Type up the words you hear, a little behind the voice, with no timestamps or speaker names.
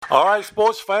All right,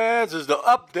 sports fans, is the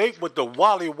update with the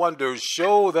Wally Wonders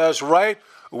show. That's right.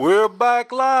 We're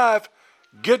back live,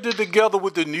 getting it together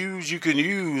with the news you can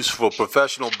use for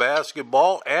professional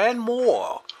basketball and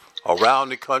more around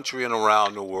the country and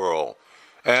around the world.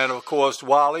 And of course,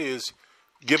 Wally is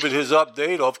giving his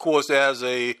update, of course, as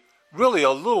a really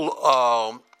a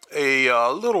little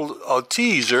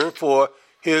teaser for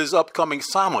his upcoming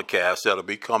simulcast that'll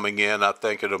be coming in, I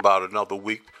think, in about another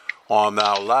week on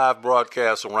our live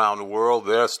broadcasts around the world.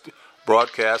 They're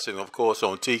broadcasting, of course,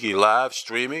 on Tiki Live,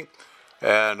 streaming,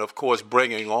 and, of course,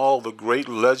 bringing all the great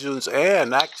legends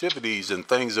and activities and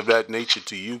things of that nature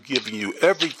to you, giving you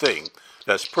everything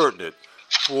that's pertinent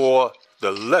for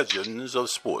the legends of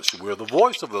sports. We're the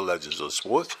voice of the legends of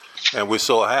sports, and we're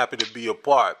so happy to be a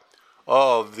part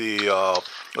of the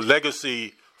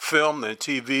legacy film and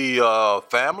TV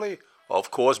family. Of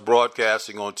course,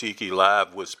 broadcasting on Tiki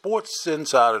Live with Sports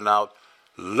Inside and Out,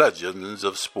 legends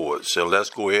of sports. So let's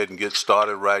go ahead and get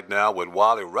started right now with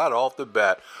Wally right off the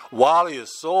bat. Wally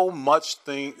is so much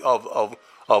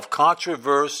of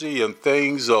controversy and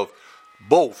things of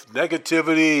both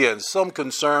negativity and some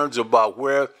concerns about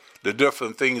where the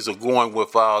different things are going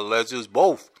with our legends,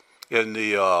 both in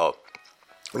the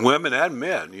women and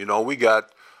men. You know, we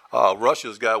got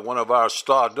Russia's got one of our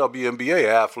star WNBA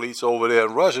athletes over there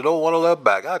in Russia. Don't want to let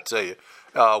back. I tell you,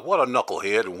 what a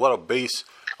knucklehead and what a base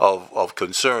of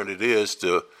concern it is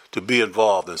to be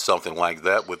involved in something like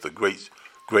that with the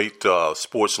great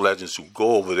sports legends who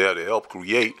go over there to help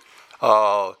create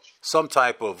some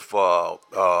type of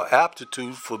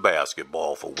aptitude for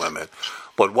basketball for women.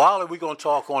 But while we're going to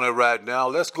talk on it right now,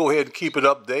 let's go ahead and keep it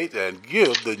update and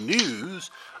give the news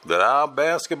that our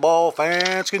basketball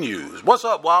fans can use. What's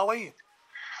up, Wally?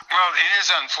 Well, it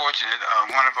is unfortunate.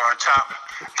 One of our top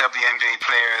WNBA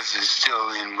players is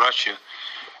still in Russia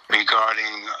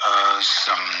regarding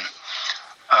some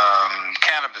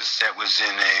cannabis that was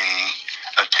in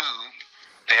a tube.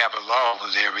 They have a law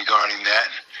over there regarding that.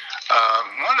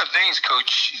 One of the things,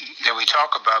 Coach, that we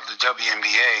talk about, the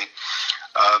WNBA,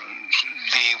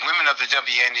 the women of the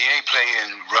WNBA play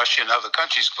in Russia and other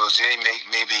countries, because they make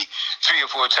maybe 3 or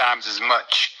 4 times as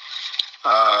much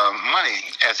money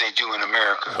as they do in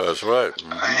America. That's right.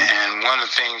 Mm-hmm. And one of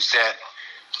the things that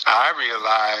I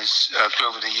realized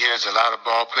over the years, a lot of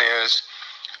ball players,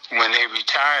 when they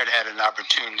retired, had an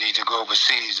opportunity to go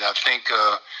overseas. I think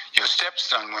your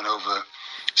stepson went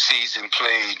overseas and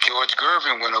played. George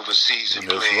Gervin went overseas and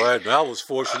played. That's right. And I was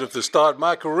fortunate to start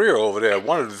my career over there.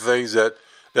 One of the things that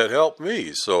helped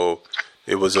me. So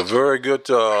it was a very good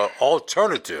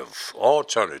alternative there.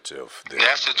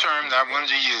 That's the term that I wanted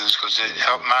to use because it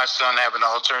helped my son have an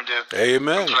alternative.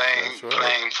 Amen.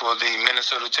 Playing for the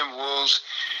Minnesota Timberwolves.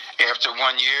 After 1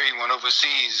 year, he went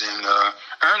overseas and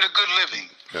earned a good living.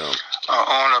 Yeah.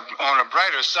 On a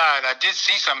brighter side, I did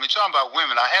see something. Talking about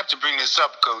women, I have to bring this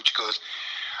up, Coach, because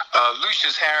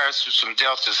Lucius Harris was from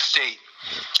Delta State,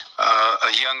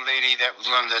 a young lady that was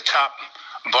one of the top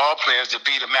ball players to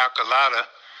beat Immaculata.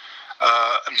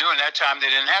 During that time,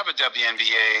 they didn't have a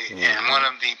WNBA, and one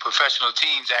of the professional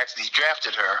teams actually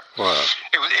drafted her. Wow.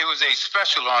 It was a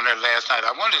special on her last night.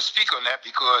 I wanted to speak on that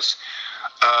because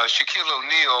Shaquille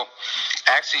O'Neal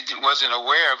actually wasn't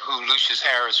aware of who Lucius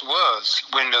Harris was,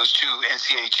 winning those 2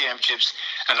 NCAA championships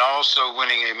and also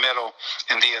winning a medal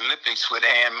in the Olympics with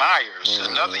Ann Myers,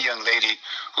 another young lady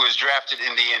who was drafted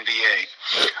in the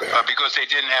NBA because they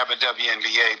didn't have a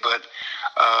WNBA. But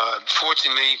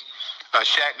fortunately,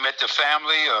 Shaq met the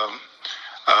family,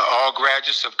 all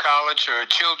graduates of college, her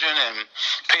children, and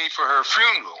paid for her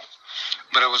funeral.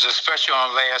 But it was a special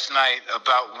on last night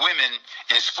about women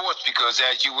in sports because,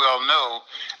 as you well know,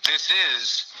 this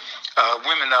is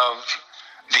Women of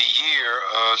the Year.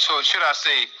 So should I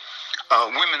say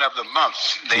Women of the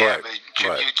Month? They have a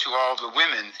tribute to all the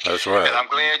women. That's right. And I'm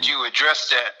glad you addressed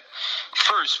that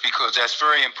first because that's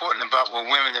very important about what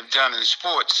women have done in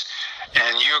sports.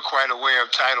 And you're quite aware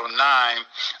of Title IX,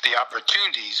 the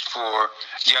opportunities for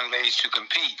young ladies to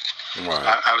compete.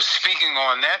 Right. I was speaking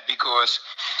on that because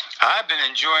I've been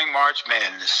enjoying March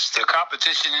Madness. The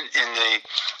competition in the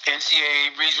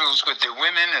NCAA regionals with the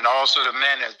women and also the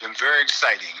men has been very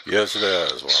exciting. Yes, it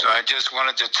has. Wow. So I just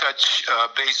wanted to touch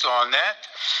base on that.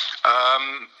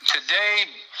 Today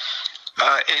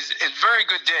is a very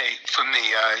good day for me.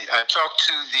 I talked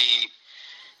to the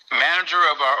manager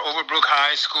of our Overbrook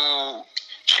High School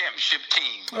championship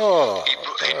team.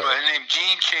 His name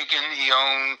Gene Chaikin. He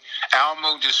owned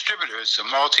Alamo Distributors, a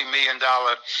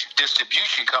multi-million-dollar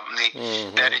distribution company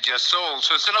that he just sold.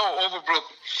 So it's an old Overbrook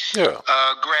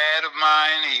grad of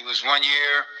mine. He was 1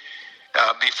 year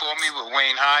Before me was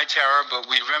Wayne Hightower, but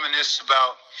we reminisced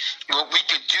about what we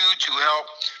could do to help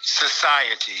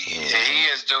society. He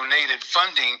has donated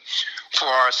funding for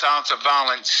our Silence of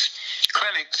Violence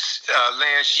clinics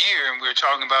last year, and we're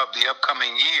talking about the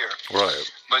upcoming year.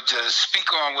 Right. But to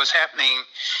speak on what's happening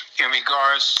in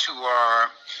regards to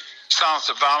our Silence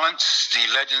of Violence, the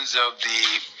Legends of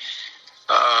the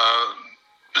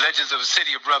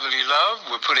City of Brotherly Love,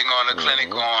 we're putting on a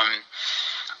clinic on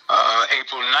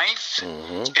April 9th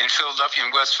in Philadelphia,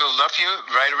 in West Philadelphia,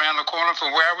 right around the corner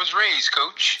from where I was raised,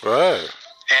 Coach. Right.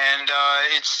 And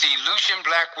it's the Lucian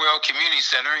Blackwell Community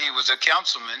Center. He was a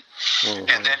councilman,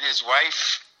 and then his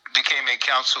wife became a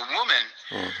councilwoman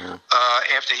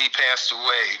after he passed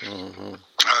away.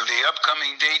 The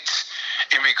upcoming dates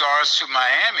in regards to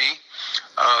Miami,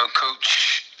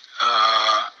 Coach,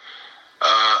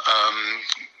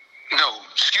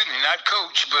 not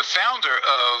coach, but founder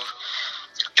of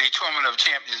the Tournament of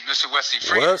Champions, Mr. Wesley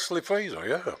Frater. Wesley Frater,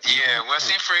 yeah. Yeah,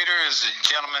 Wesley Frater is a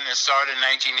gentleman that started in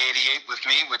 1988 with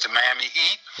me with the Miami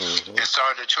Heat and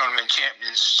started the Tournament of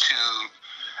Champions to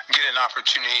get an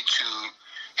opportunity to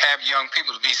have young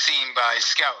people to be seen by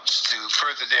scouts to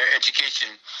further their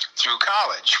education through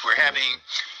college. We're having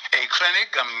a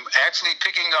clinic. I'm actually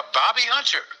picking up Bobby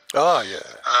Hunter. Oh, yeah.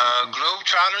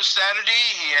 Globetrotter Saturday.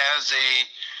 He has a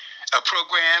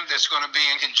program that's going to be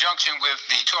in conjunction with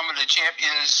the Tournament of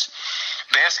Champions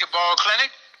basketball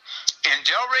clinic in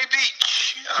Delray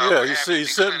Beach. He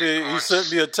sent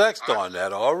me a text on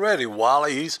that already.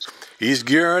 Wally, he's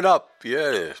gearing up.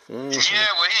 Yeah. Yeah, well,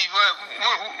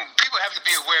 people have to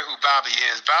be aware who Bobby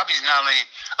is. Bobby's not only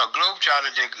a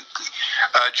globetrotter that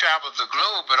travels the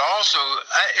globe, but also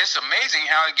it's amazing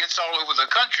how he gets all over the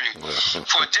country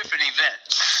for different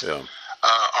events. Yeah.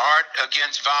 Art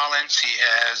Against Violence. He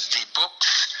has the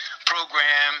books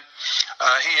program.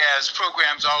 He has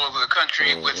programs all over the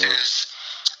country with his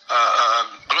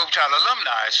Globetrotter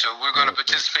alumni. So we're going to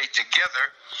participate together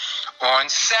on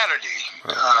Saturday.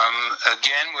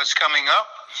 Again, what's coming up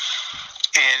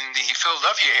in the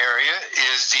Philadelphia area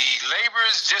is the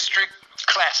Laborers District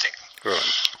Classic.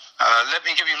 Let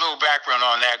me give you a little background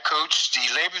on that, Coach. The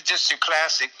Laborers District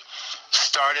Classic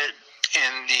started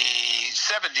in the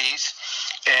 70s,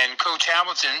 and Coach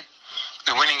Hamilton,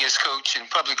 the winningest coach in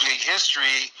public league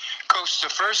history, coached the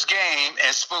first game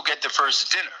and spoke at the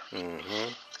first dinner.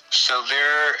 So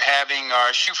they're having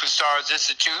our Shoot for Stars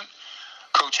Institute,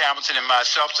 Coach Hamilton and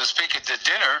myself, to speak at the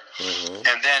dinner.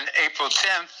 And then April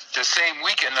 10th, the same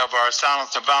weekend of our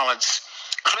Silence of Violence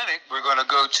clinic, we're going to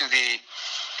go to the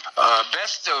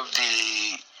best of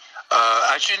the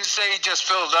I shouldn't say just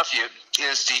Philadelphia,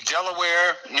 is the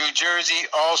Delaware, New Jersey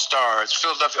All-Stars.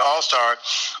 Philadelphia All-Stars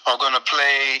are going to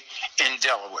play in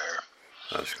Delaware.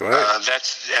 That's great.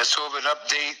 That's sort of an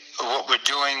update of what we're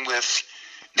doing with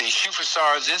the Shoot for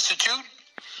Stars Institute.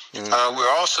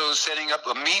 We're also setting up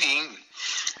a meeting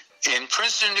in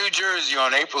Princeton, New Jersey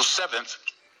on April 7th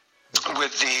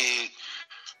with the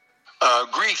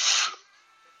Grief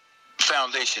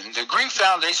Foundation. The Grief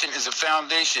Foundation is a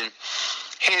foundation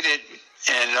headed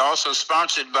and also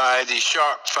sponsored by the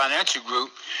Sharp Financial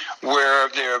Group, where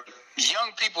there are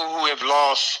young people who have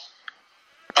lost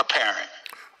a parent.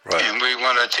 And we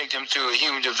want to take them through a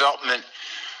human development,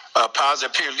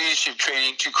 positive peer leadership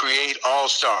training to create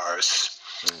all-stars.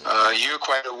 You're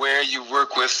quite aware, you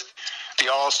work with the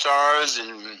all-stars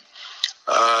in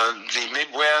the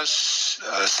Midwest,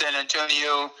 San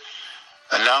Antonio,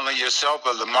 not only yourself,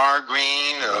 but Lamar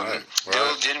Green,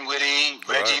 Bill Dinwiddie,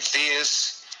 Reggie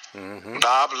Theus,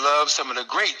 Bob Love, some of the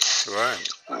greats.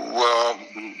 Well,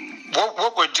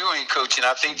 what we're doing, Coach, and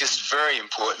I think this is very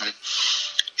important,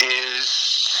 is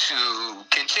to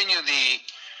continue the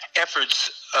efforts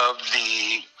of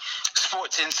the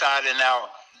Sports Inside and Out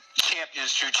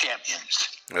Champions Through Champions.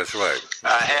 That's right.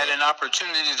 I had an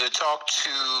opportunity to talk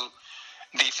to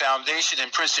the foundation in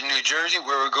Princeton, New Jersey,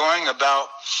 where we're going, about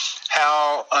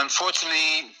how,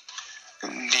 unfortunately,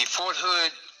 the Fort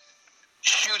Hood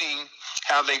shooting,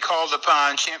 how they called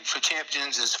upon for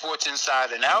champions in Sports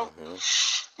Inside and Out.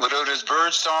 With Otis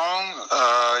Birdsong,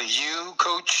 you,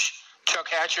 Coach Chuck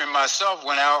Hatcher, and myself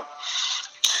went out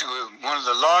to one of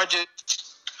the largest,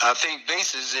 I think,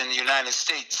 bases in the United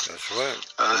States. That's right.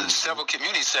 Several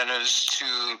community centers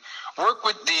to work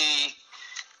with the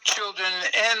children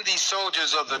and the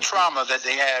soldiers of the trauma that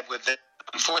they had with the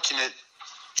unfortunate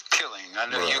killing. I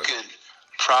know you could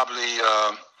probably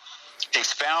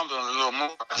expound on a little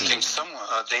more. I think someone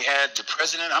they had the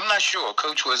president. I'm not sure.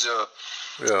 Coach was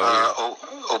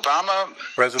Obama.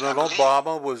 President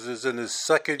Obama is in his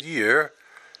second year,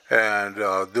 and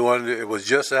it was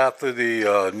just after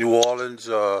the New Orleans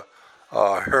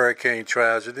hurricane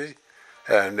tragedy,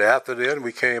 And after then,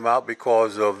 we came out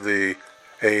because of a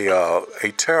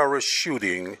terrorist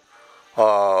shooting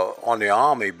on the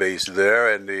Army base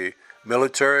there, and the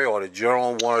military or the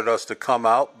general wanted us to come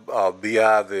out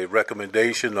via the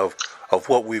recommendation of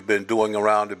what we've been doing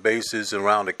around the bases and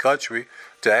around the country,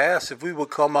 to ask if we would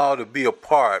come out and be a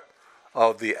part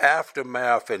of the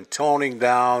aftermath and toning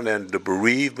down and the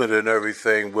bereavement and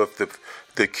everything with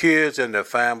the kids and their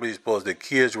families, because the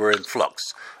kids were in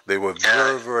flux. They were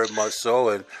very, very much so.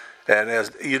 And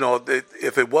as you know,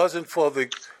 if it wasn't for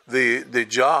the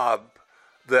job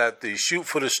that the Shoot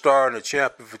for the Star and the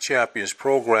Champion for Champions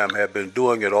program have been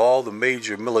doing at all the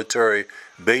major military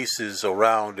bases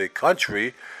around the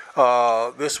country,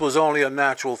 this was only a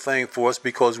natural thing for us,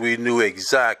 because we knew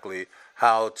exactly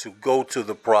how to go to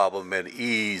the problem and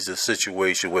ease the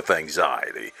situation with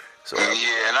anxiety. So,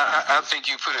 yeah, and I think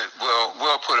you put it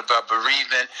well put about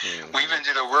bereavement. Mm-hmm. We even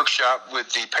did a workshop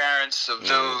with the parents of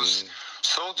those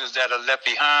soldiers that are left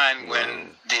behind when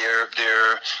their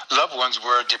loved ones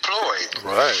were deployed.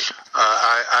 Right.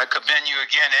 I commend you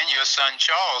again and your son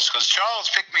Charles, because Charles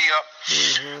picked me up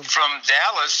from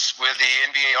Dallas, where the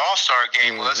NBA All-Star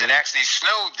game was. It actually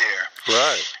snowed there.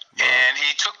 Right. And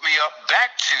he took me up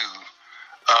back to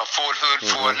Fort Hood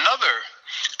for another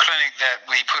clinic that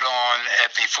we put on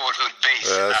at the Fort Hood base.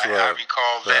 That's right. I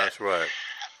recall that. That's right.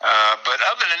 But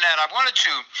other than that, I wanted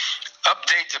to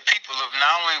update the people of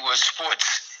not only what Sports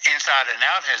Inside and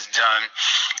Out has done,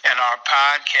 and our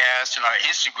podcast and our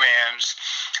Instagrams,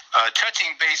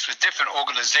 touching base with different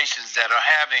organizations that are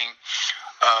having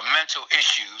mental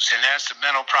issues, and that's the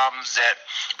mental problems that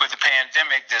with the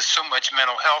pandemic, there's so much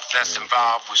mental health that's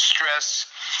involved with stress,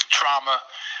 trauma,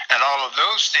 and all of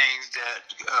those things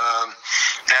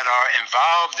that are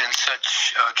involved in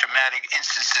such traumatic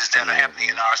instances that are happening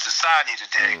in our society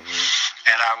today.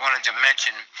 And I wanted to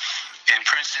mention in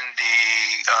Princeton the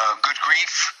Good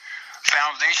Grief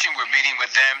Foundation. We're meeting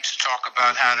with them to talk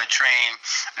about how to train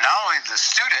not only the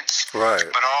students,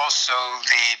 but also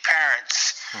the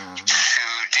parents to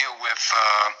deal with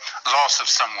loss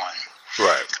of someone.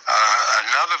 Right.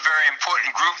 Another very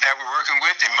important group that we're working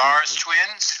with, the Mars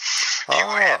Twins. You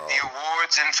were at the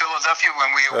awards in Philadelphia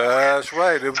when we awarded. That's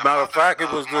right. As a matter of fact,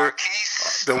 it was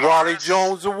the Wali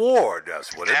Jones Award.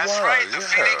 That's what it was. That's right, the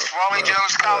Phoenix Wali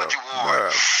Jones College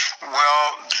Award. Well,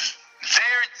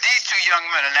 these two young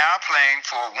men are now playing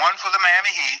one for the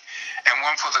Miami Heat and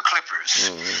one for the Clippers.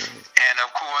 And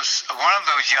of course, one of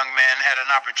those young men had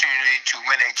an opportunity to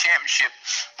win a championship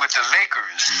with the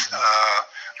Lakers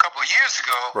a couple of years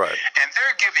ago. Right. And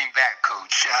they're giving back,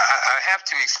 Coach. I have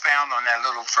to expound on that a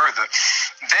little further.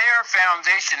 Their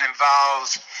foundation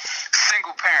involves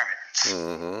single parents,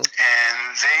 and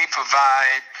they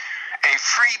provide a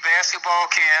free basketball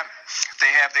camp.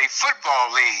 They have a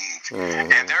football league,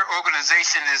 and their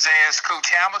organization has asked Coach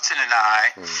Hamilton and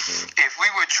I if we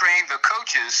would train the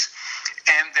coaches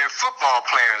and their football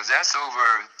players. That's over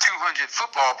 200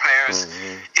 football players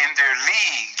in their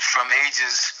league from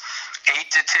ages 8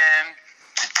 to 10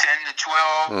 to 10 to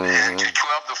 12 and to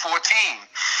 12 to 14.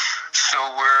 So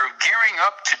we're gearing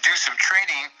up to do some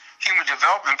training, human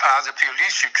development, positive peer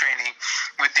leadership training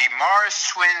with the Mars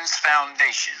Twins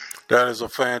Foundation. That is a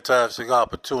fantastic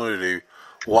opportunity,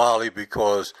 Wally,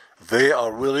 because they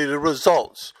are really the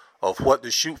results of what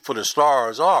the Shoot for the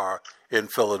Stars are in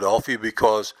Philadelphia,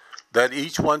 because that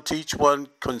each one teach one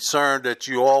concern that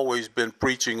you always been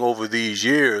preaching over these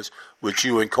years with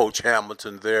you and Coach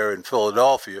Hamilton there in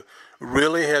Philadelphia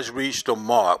really has reached a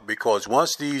mark, because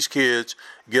once these kids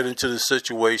get into the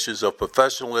situations of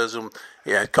professionalism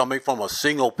and coming from a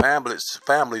single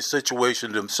family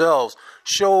situation themselves,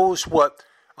 shows what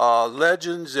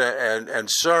legends and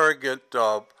surrogate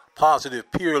positive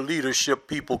peer leadership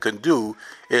people can do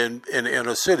in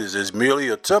inner cities. It's merely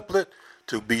a template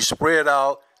to be spread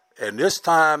out. And this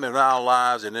time in our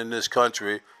lives and in this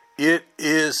country, it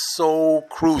is so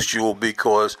crucial,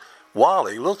 because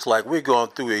Wally, looks like we're going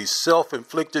through a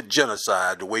self-inflicted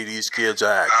genocide the way these kids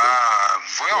are acting.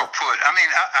 Well put. I mean,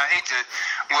 I hate to,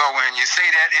 when you say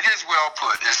that, it is well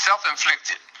put. It's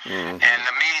self-inflicted. And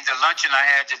the luncheon I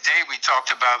had today, we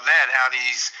talked about that, how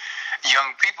these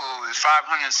young people,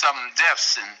 500-something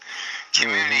deaths, and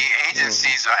community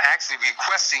agencies are actually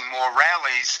requesting more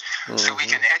rallies so we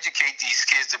can educate these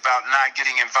kids about not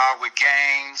getting involved with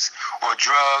gangs or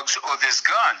drugs or this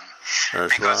gun.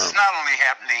 Because it's not only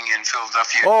happening in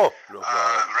Philadelphia,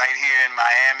 right here in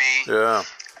Miami. Yeah.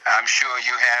 I'm sure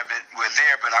you have it with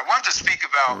there. But I want to speak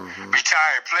about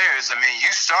retired players. I mean, you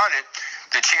started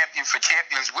the champion for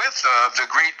champions with the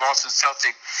great Boston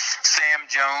Celtic Sam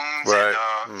Jones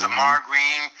and Lamar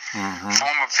Green,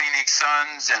 former Phoenix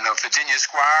Suns, and Virginia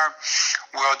Squire.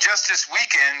 Well, just this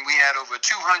weekend, we had over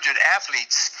 200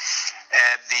 athletes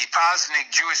at the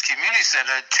Posnick Jewish Community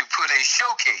Center to put a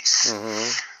showcase.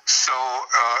 So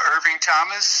Irving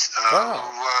Thomas, who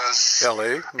was a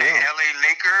LA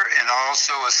Laker and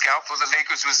also a scout for the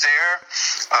Lakers, was there.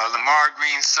 Lamar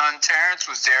Green's son Terrence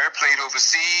was there, played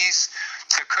overseas.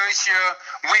 Takesha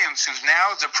Williams, who's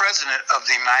now the president of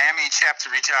the Miami chapter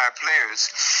retired players,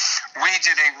 we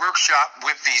did a workshop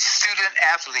with the student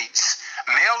athletes,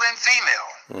 male and female,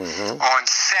 on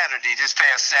Saturday, this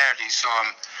past Saturday. So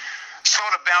I'm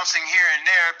sort of bouncing here and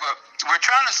there, but we're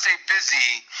trying to stay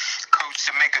busy, Coach,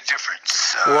 to make a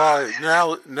difference.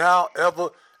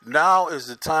 Now is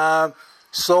the time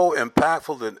so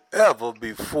impactful than ever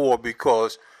before,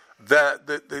 because that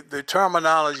the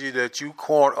terminology that you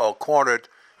cornered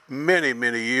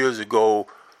many years ago,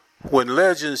 when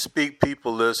legends speak,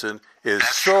 people listen, is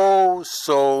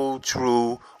so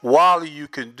true. Wally, you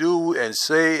can do and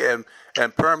say and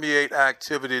permeate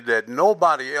activity that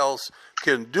nobody else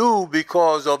can do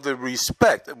because of the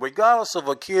respect. Regardless of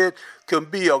a kid can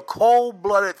be a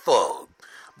cold-blooded thug,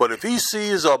 but if he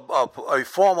sees a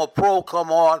former pro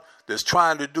come on that's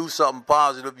trying to do something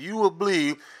positive, you will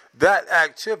believe that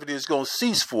activity is going to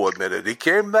cease for a minute. He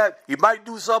came back. He might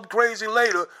do something crazy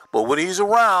later, but when he's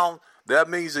around, that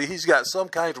means that he's got some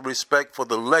kind of respect for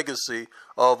the legacy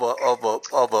of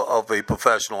a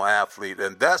professional athlete,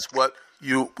 and that's what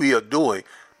we are doing.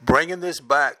 Bringing this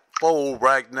back forward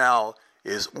right now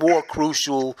is more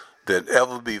crucial than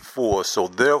ever before. So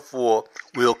therefore,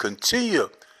 we'll continue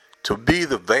to be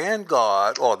the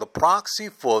vanguard or the proxy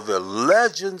for the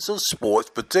legends of sports,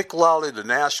 particularly the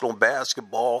National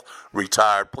Basketball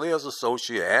Retired Players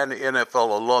Association and the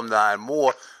NFL alumni and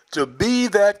more, to be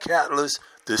that catalyst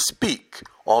to speak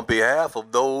on behalf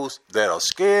of those that are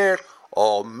scared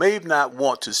or may not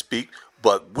want to speak,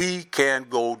 but we can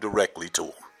go directly to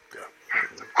them.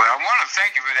 Well, I want to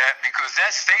thank you for that, because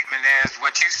that statement is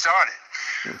what you started.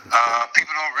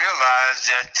 People don't realize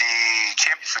that the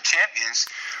Champions for Champions,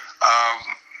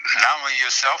 not only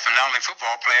yourself and not only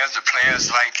football players, the players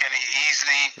like Kenny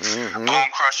Easley, Bone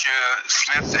Crusher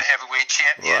Smith, the heavyweight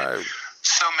champion.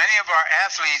 So many of our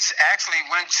athletes actually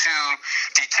went to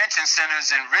detention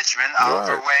centers in Richmond, out of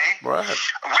their way,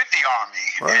 with the Army,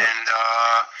 and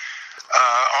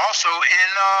also in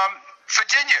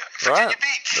Virginia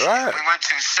Beach. We went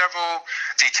to several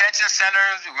detention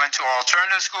centers. We went to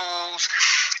alternative schools,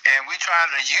 and we try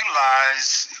to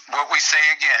utilize what we say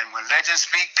again. When legends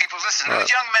speak, people listen. Those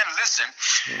young men listen,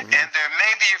 and there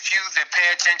may be a few that pay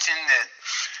attention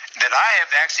that I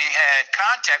have actually had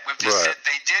contact with that said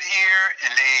they did hear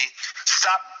and they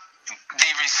stopped the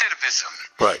recidivism.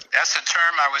 That's the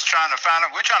term I was trying to find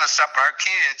out. We're trying to stop our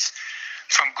kids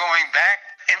from going back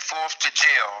and forth to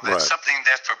jail. That's something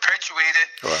that's perpetuated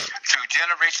through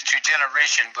generation to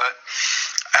generation. But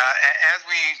as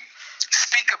we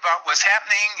speak about what's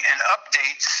happening and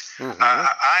updates,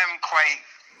 I am quite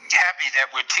happy that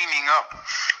we're teaming up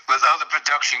with other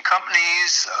production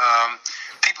companies,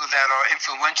 people that are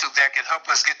influential that can help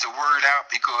us get the word out,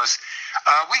 because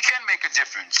we can make a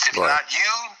difference. If not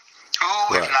you,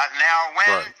 who? If not now,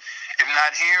 when? If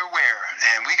not here, where?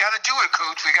 And we got to do it,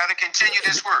 Coach. We got to continue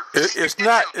this work.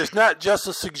 It's not just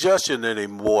a suggestion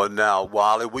anymore now,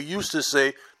 Wally. We used to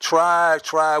say, try,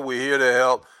 we're here to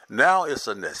help. Now it's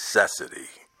a necessity.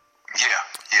 Yeah,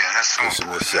 that's so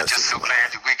important. I'm just so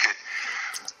glad that we could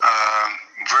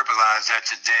verbalize that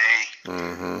today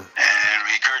and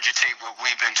regurgitate what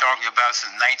we've been talking about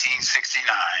since 1969.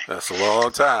 That's a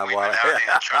long time. We've been out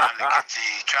there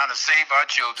trying to save our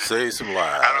children. Save some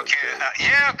lives. I don't care.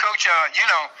 Coach,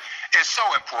 it's so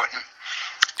important.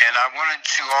 And I wanted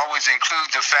to always include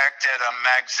the fact that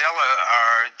Magzella,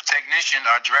 our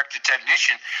director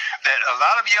technician, that a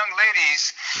lot of young ladies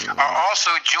are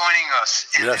also joining us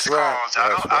in this cause.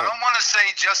 I don't want to say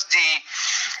just the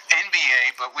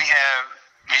NBA, but we have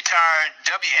retired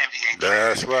WNBA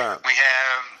players. That's right. We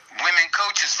have women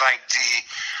coaches like the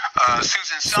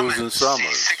Susan Summers,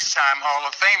 the six-time Hall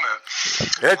of Famer.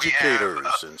 Educators.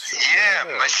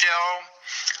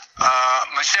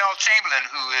 Michelle Chamberlain,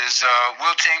 who is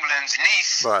Will Chamberlain's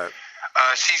niece.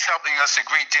 She's helping us a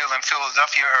great deal in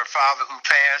Philadelphia. Her father, who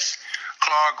passed,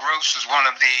 Claude Gross, was one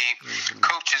of the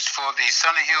coaches for the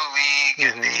Sunny Hill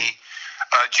League and the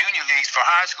junior leagues for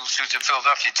high school students in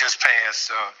Philadelphia, just passed.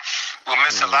 So we'll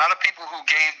miss a lot of people who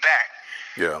gave back.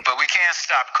 But we can't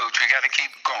stop, Coach. We got to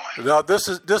keep going. Now, this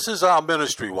is our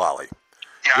ministry, Wally.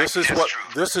 This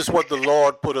is what the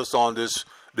Lord put us on this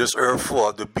this earth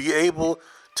for, to be able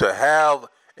to have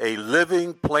a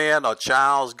living, playing a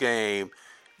child's game.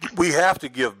 We have to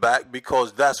give back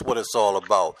because that's what it's all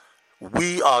about.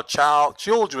 We are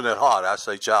children at heart. I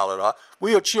say child at heart.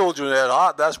 We are children at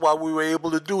heart. That's why we were able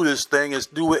to do this thing and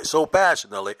do it so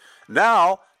passionately.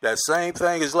 Now, that same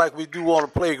thing is like we do on the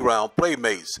playground,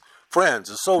 playmates, friends,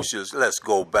 associates. Let's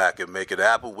go back and make it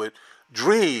happen with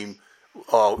dream.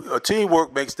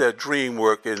 Teamwork makes that dream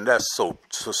work, and that's so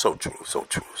true, so true. Yeah,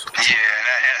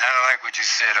 and I like what you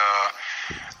said.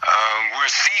 We're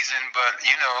seasoned, but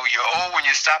you're old when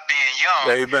you stop being young.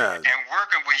 Amen. And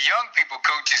working with young people,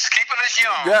 coach, is keeping us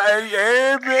young.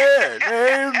 Yeah, amen.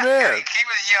 Amen. Keep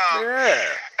us young. Yeah.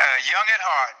 Young at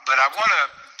heart. But I want to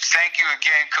thank you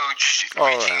again, Coach,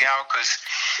 reaching out, because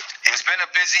it's been a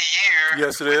busy year.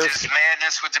 Yes, it is. With this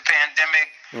madness with the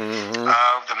pandemic,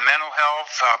 the mental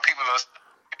health, people are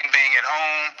being at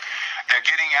home. They're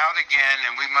getting out again,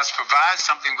 and we must provide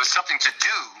something to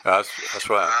do. That's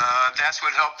right. That's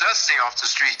what helped us stay off the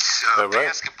streets.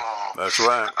 Basketball. That's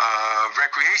right.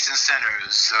 Recreation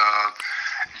centers,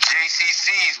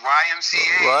 JCCs,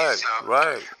 YMCAs.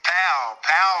 Right.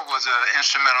 PAL was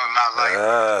instrumental in my life.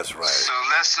 That's right. So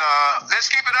let's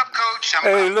keep it up, Coach.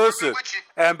 Hey, listen,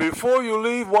 and before you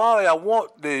leave, Wally, I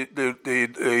want the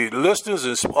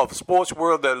listeners of Sports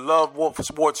World that love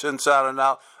sports inside and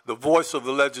out, the voice of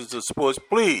the legends of sports,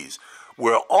 please,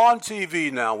 we're on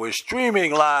TV now. We're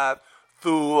streaming live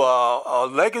through a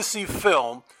legacy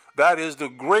film. That is the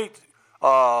great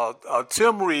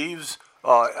Tim Reeves,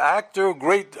 actor,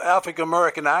 great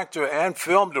African-American actor and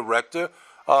film director.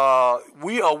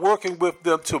 We are working with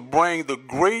them to bring the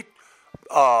great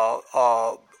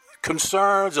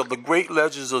concerns of the great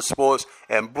legends of sports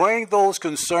and bring those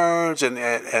concerns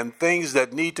and things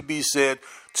that need to be said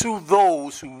to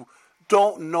those who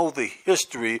don't know the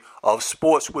history of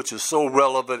sports, which is so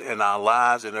relevant in our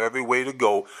lives and every way to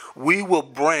go. We will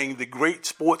bring the great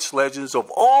sports legends of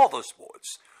all the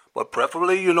sports, but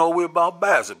preferably, we're about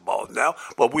basketball now,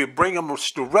 but we bring them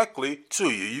directly to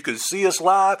you. You can see us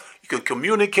live. You can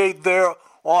communicate there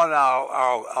on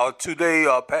our today,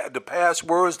 the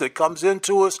passwords that comes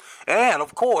into us. And,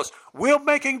 of course, we're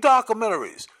making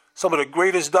documentaries, some of the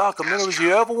greatest documentaries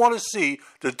you ever want to see,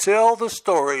 to tell the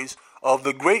stories of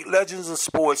the great legends of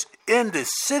sports in the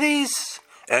cities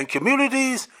and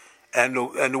communities and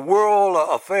the world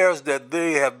affairs that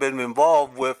they have been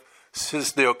involved with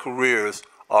since their careers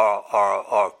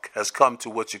has come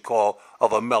to what you call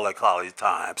of a melancholy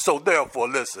time. So therefore,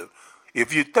 listen,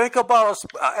 if you think about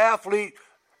an athlete,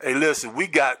 hey, listen, we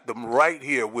got them right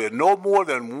here. We're no more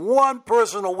than one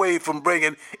person away from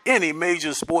bringing any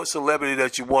major sports celebrity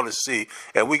that you want to see.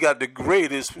 And we got the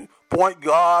greatest point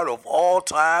guard of all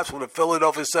times for the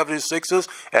Philadelphia 76ers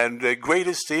and the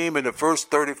greatest team in the first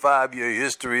 35-year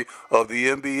history of the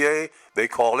NBA. They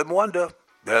call him Wonder.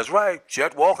 That's right.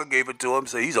 Chet Walker gave it to him,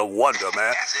 so he's a wonder,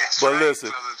 man. But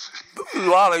listen,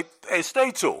 Wally, hey,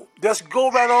 stay tuned. Just go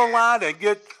right online and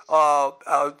get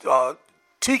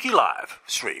Tiki Live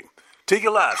stream. Tiki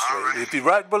Live stream. Right. If you're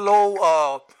right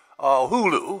below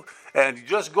Hulu, and you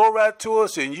just go right to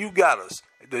us and you got us.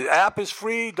 The app is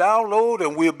free, download,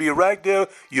 and we'll be right there.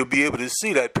 You'll be able to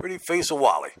see that pretty face of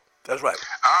Wally. That's right.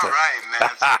 All right, man.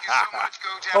 Thank you so much,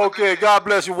 Coach. Okay, God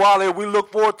bless you, Wally. We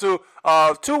look forward to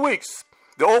 2 weeks,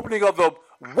 the opening of the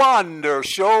Wonder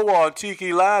Show on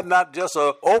Tiki Live. Not just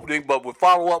an opening, but we'll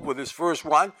follow up with this first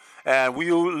one. And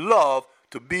we love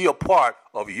to be a part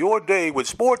of your day with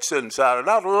Sports Inside and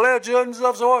Out, Legends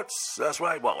of Sports. That's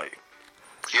right, Wally.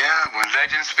 Yeah, when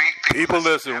legends speak, people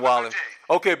listen, Wally.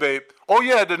 Okay, babe. Oh,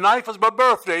 yeah, the 9th is my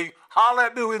birthday. Holla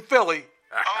at me in Philly.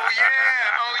 Oh, yeah.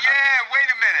 Wait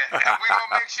a minute. We're going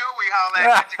to make sure we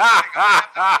holla at you.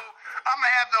 I'm going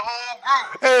to have the whole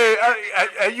group. Hey,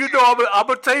 and you know I'm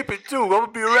going to tape it, too. I'm going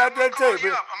to be right there taping. I'm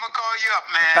going to call you up,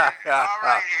 man. All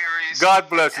right, Aries. God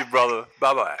bless you, brother.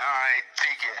 Bye-bye. All right,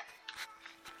 take care.